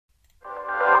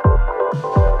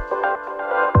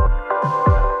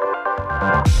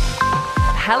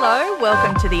Hello,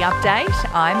 welcome to The Update.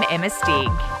 I'm Emma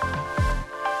Stigg.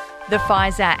 The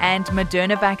Pfizer and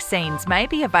Moderna vaccines may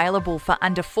be available for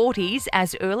under 40s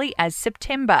as early as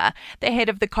September. The head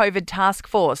of the COVID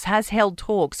Taskforce has held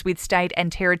talks with state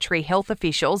and territory health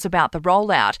officials about the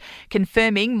rollout,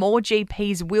 confirming more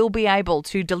GPs will be able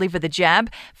to deliver the jab.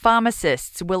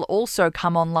 Pharmacists will also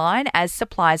come online as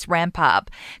supplies ramp up.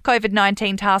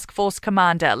 COVID-19 Taskforce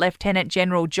Commander Lieutenant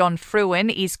General John Fruin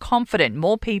is confident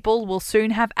more people will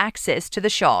soon have access to the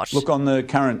shot. Look, on the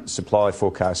current supply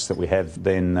forecasts that we have,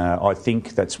 then I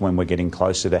think that's when we're getting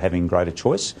closer to having greater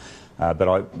choice. But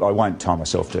I won't tie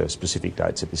myself to specific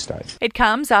dates at this stage. It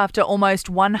comes after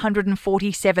almost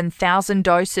 147,000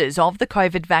 doses of the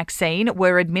COVID vaccine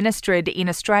were administered in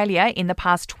Australia in the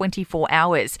past 24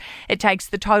 hours. It takes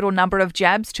the total number of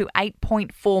jabs to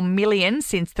 8.4 million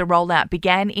since the rollout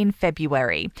began in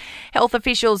February. Health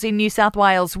officials in New South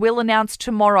Wales will announce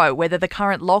tomorrow whether the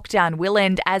current lockdown will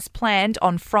end as planned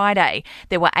on Friday.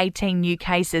 There were 18 new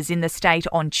cases in the state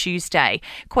on Tuesday.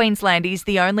 Queensland is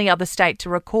the only other state to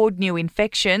record new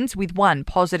infections with one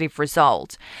positive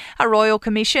result. A Royal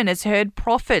Commission has heard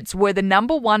profits were the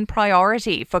number one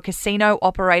priority for casino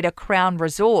operator Crown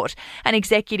Resort. An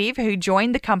executive who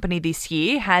joined the company this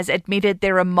year has admitted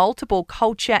there are multiple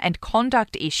culture and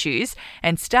conduct issues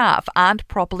and staff aren't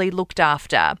properly looked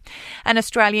after. An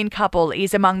Australian couple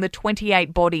is among the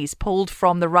 28 bodies pulled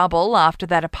from the rubble after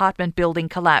that apartment building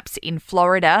collapse in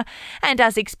Florida. And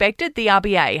as expected, the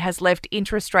RBA has left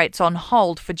interest rates on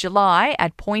hold for July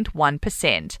at 0.1%.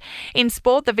 In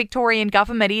sport, the Victorian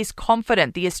government is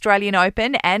confident the Australian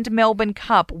Open and Melbourne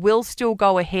Cup will still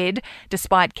go ahead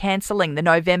despite cancelling the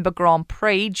November Grand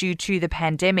Prix due to the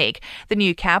pandemic. The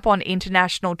new cap on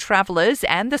international travellers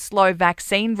and the slow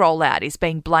vaccine rollout is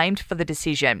being blamed for the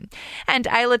decision. And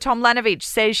Ayla Tomljanovic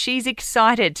says she's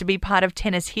excited to be part of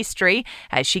tennis history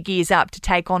as she gears up to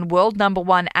take on world number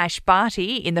one Ash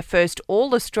Barty in the first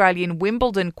All-Australian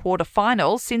Wimbledon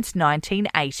quarter-final since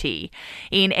 1980.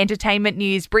 In entertainment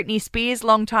news, Britney Spears'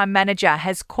 longtime manager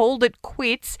has called it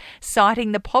quits,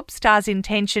 citing the pop star's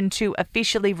intention to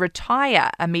officially retire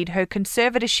amid her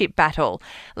conservatorship battle.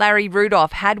 Larry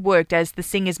Rudolph had worked as the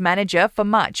singer's manager for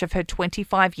much of her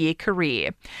 25-year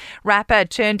career. Rapper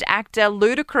turned actor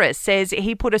Ludacris says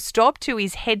he put a stop to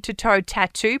his head-to-toe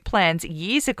tattoo plans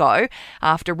years ago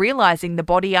after realising the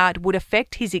body art would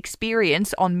affect his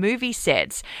experience on movie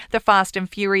sets. The Fast and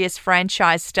Furious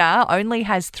franchise star only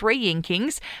has 3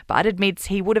 inkings, but admits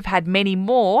he would have had many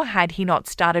more had he not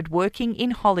started working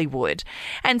in Hollywood.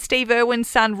 And Steve Irwin's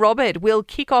son Robert will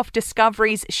kick off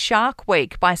Discovery's Shark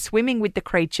Week by swimming with the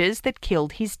creatures that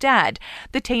killed his dad.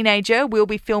 The teenager will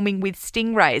be filming with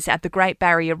stingrays at the Great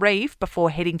Barrier Reef before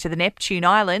heading to the Neptune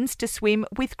Islands to swim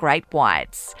with great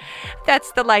whites.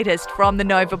 That's the latest from the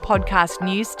Nova Podcast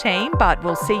News team, but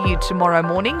we'll see you tomorrow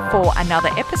morning for another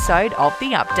episode of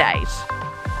The Update.